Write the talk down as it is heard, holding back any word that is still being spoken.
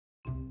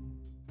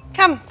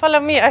Come, follow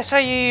me, I'll show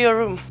you your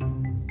room.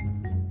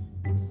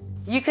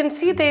 You can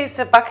see there's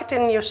a bucket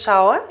in your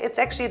shower. It's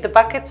actually the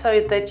bucket so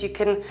that you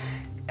can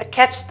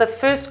catch the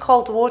first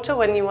cold water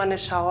when you want to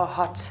shower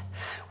hot.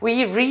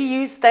 We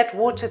reuse that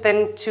water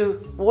then to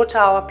water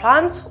our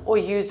plants or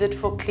use it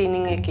for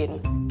cleaning again.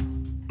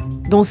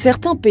 Dans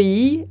certains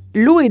pays,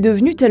 l'eau est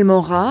devenue tellement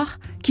rare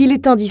qu'il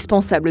est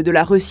indispensable de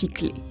la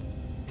recycler.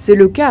 C'est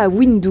le cas à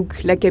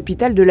Windhoek, la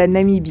capitale de la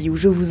Namibie, où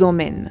je vous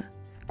emmène.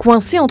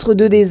 Coincée entre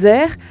deux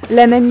déserts,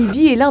 la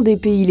Namibie est l'un des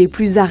pays les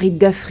plus arides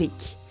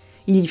d'Afrique.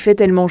 Il y fait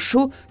tellement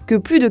chaud que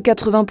plus de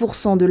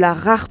 80% de la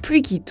rare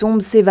pluie qui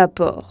tombe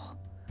s'évapore.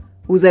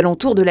 Aux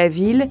alentours de la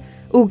ville,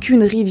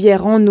 aucune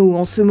rivière en eau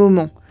en ce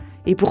moment.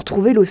 Et pour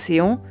trouver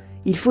l'océan,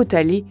 il faut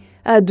aller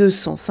à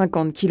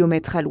 250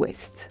 km à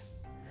l'ouest.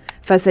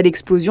 Face à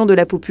l'explosion de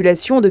la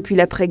population depuis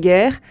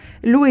l'après-guerre,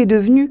 l'eau est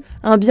devenue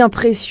un bien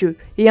précieux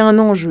et un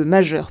enjeu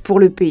majeur pour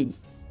le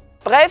pays.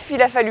 Bref,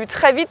 il a fallu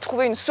très vite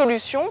trouver une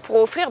solution pour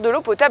offrir de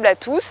l'eau potable à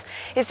tous.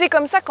 Et c'est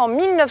comme ça qu'en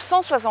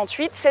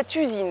 1968, cette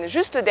usine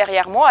juste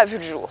derrière moi a vu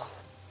le jour.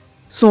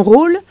 Son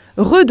rôle,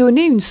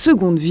 redonner une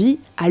seconde vie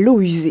à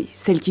l'eau usée,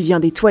 celle qui vient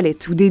des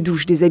toilettes ou des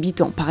douches des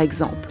habitants par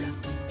exemple.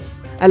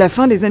 À la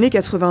fin des années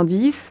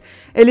 90,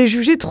 elle est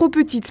jugée trop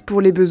petite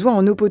pour les besoins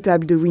en eau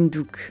potable de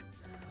Windhoek.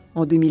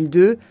 En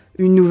 2002,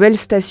 une nouvelle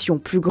station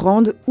plus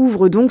grande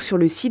ouvre donc sur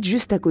le site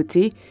juste à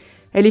côté.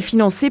 Elle est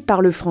financée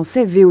par le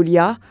français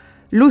Veolia,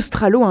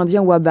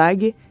 l'australo-indien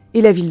Wabag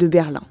et la ville de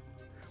Berlin.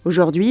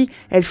 Aujourd'hui,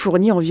 elle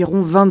fournit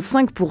environ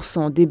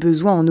 25% des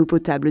besoins en eau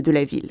potable de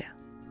la ville.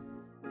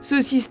 Ce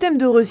système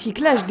de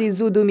recyclage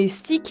des eaux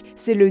domestiques,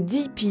 c'est le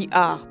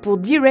DPR pour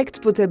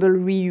Direct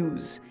Potable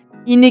Reuse.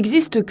 Il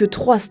n'existe que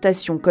 3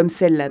 stations comme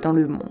celle-là dans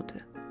le monde.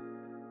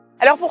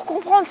 Alors pour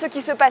comprendre ce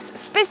qui se passe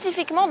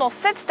spécifiquement dans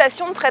cette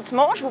station de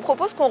traitement, je vous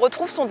propose qu'on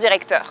retrouve son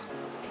directeur.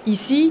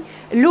 Ici,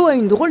 l'eau a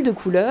une drôle de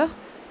couleur,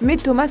 mais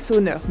Thomas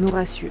Sonner nous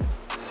rassure.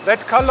 That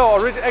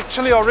color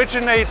actually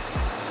originates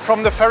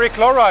from the ferric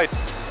chloride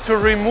to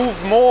remove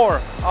more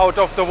out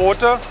of the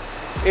water.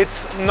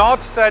 It's not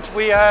that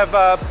we have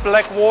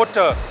black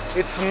water,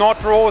 it's not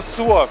raw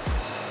sewer.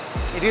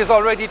 It is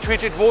already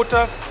treated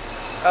water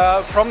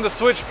from the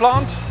sewage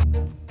plant.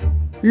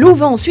 L'eau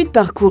va ensuite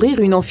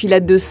parcourir une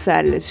enfilade de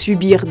salles,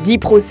 subir 10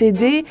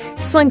 procédés,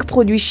 5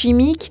 produits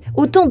chimiques,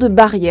 autant de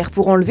barrières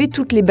pour enlever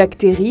toutes les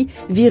bactéries,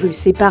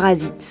 virus et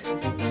parasites.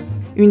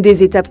 Une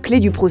des étapes clés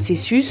du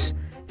processus,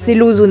 c'est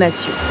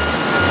l'ozonation.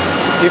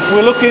 If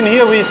we look in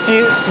here, we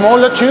see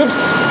smaller tubes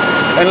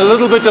and a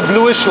little bit of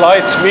bluish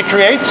light we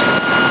create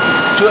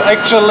to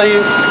actually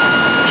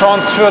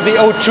transfer the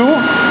O2,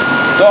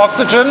 the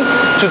oxygen,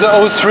 to the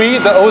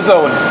O3, the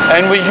ozone.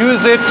 And we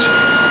use it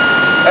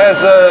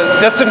as a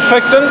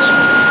disinfectant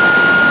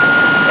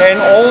and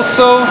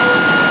also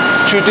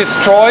to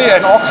destroy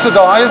and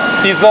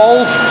oxidize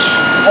dissolved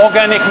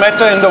organic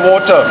matter in the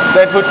water.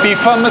 That would be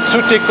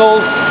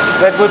pharmaceuticals,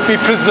 that would be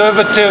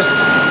preservatives,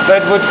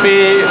 that would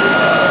be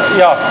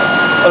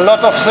a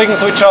lot of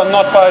things which are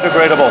not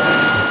biodegradable.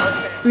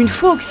 Une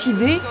fois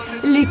oxydés,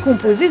 les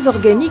composés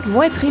organiques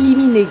vont être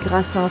éliminés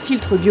grâce à un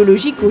filtre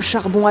biologique au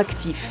charbon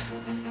actif.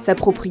 Sa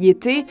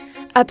propriété,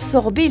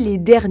 absorber les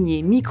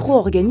derniers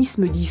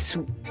micro-organismes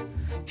dissous.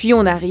 Puis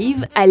on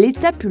arrive à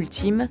l'étape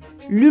ultime,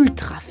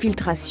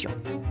 l'ultrafiltration.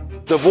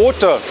 The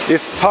water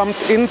is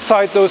pumped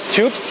inside those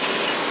tubes,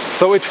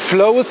 so it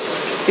flows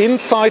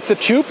inside the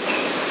tube,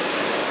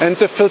 and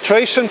the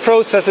filtration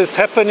process is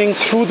happening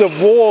through the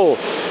wall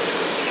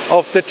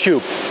of the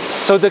tube.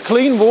 So the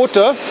clean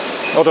water,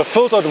 or the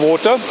filtered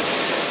water,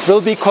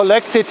 will be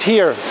collected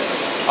here,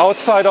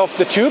 outside of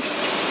the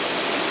tubes,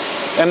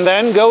 and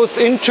then goes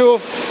into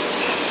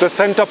the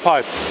center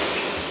pipe.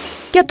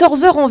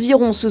 14 heures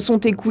environ se sont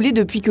écoulées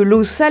depuis que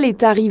l'eau sale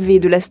est arrivée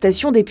de la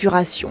station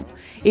d'épuration.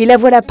 Et la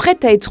voilà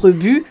prête à être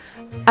bue,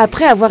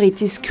 après avoir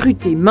été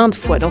scrutée maintes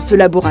fois dans ce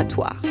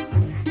laboratoire.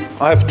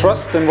 I have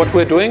trust in what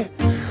we're doing,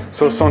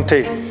 so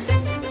santé.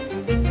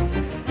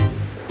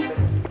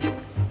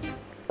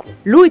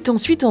 L'eau est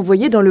ensuite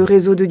envoyée dans le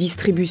réseau de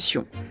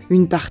distribution.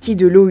 Une partie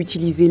de l'eau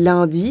utilisée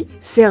lundi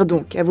sert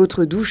donc à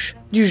votre douche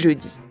du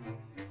jeudi.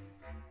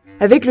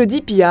 Avec le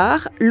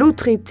DPR, l'eau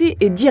traitée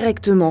est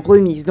directement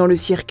remise dans le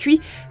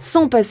circuit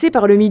sans passer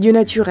par le milieu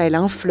naturel,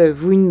 un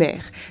fleuve ou une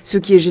mer, ce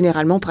qui est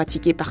généralement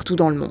pratiqué partout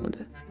dans le monde.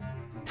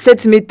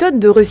 Cette méthode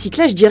de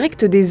recyclage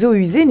direct des eaux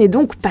usées n'est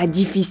donc pas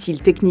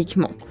difficile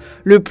techniquement.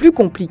 Le plus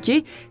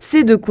compliqué,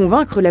 c'est de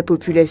convaincre la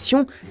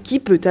population qui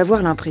peut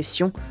avoir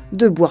l'impression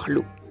de boire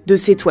l'eau de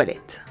ses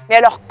toilettes. Mais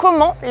alors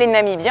comment les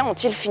Namibiens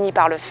ont-ils fini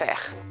par le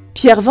faire ?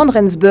 Pierre Van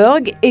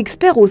Rensburg,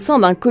 expert au sein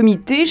d'un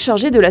comité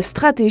chargé de la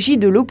stratégie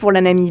de l'eau pour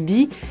la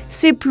Namibie,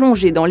 s'est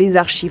plongé dans les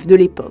archives de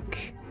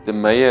l'époque. The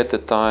mayor at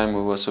the time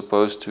who was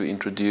supposed to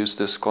introduce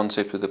this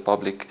concept to the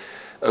public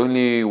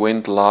only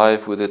went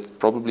live with it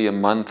probably a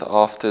month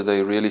after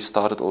they really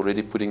started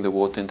already putting the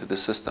water into the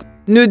system.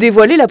 Ne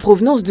dévoiler la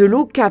provenance de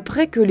l'eau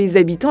qu'après que les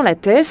habitants la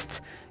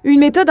testent, une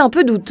méthode un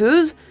peu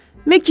douteuse,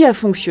 mais qui a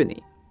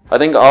fonctionné. I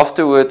think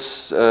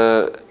afterwards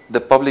the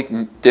public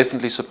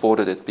definitely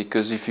supported it,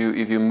 because if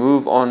you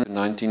move on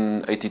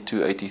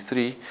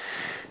 1982-83,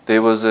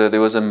 there was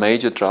a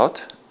major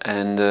drought,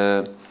 and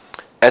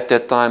at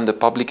that time the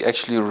public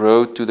actually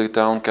wrote to the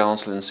town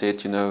council and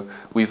said, you know,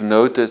 we've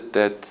noticed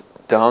that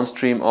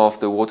downstream of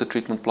the water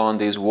treatment plant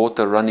there's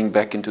water running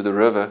back into the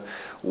river.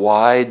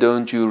 Why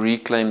don't you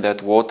reclaim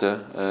that water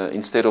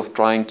instead of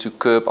trying to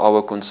curb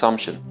our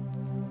consumption?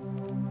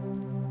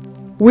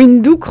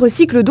 Windhoek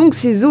recycle donc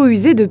ses eaux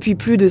usées depuis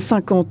plus de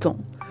 50 ans.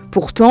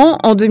 Pourtant,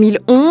 en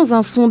 2011,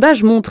 un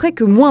sondage montrait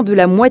que moins de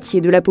la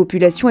moitié de la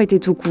population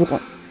était au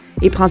courant.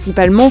 Et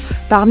principalement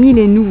parmi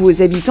les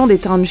nouveaux habitants des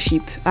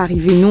townships,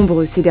 arrivés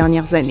nombreux ces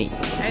dernières années.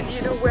 And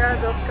you know where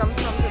those come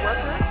from, the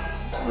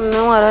water?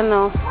 No, I don't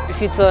know.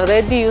 If it's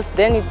already used,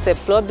 then it's a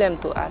problem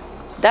to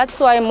us. That's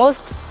why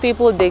most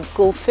people, they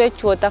go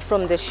fetch water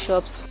from the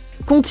shops.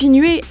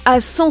 Continuer à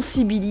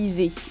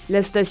sensibiliser.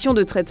 La station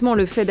de traitement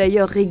le fait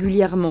d'ailleurs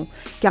régulièrement,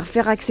 car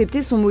faire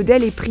accepter son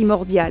modèle est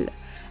primordial.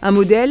 Un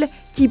modèle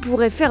qui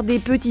pourrait faire des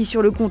petits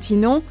sur le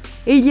continent,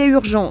 et il y a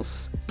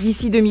urgence.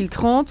 D'ici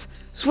 2030,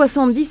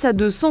 70 à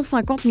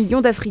 250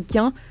 millions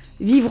d'Africains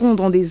vivront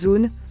dans des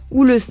zones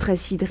où le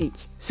stress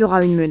hydrique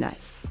sera une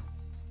menace.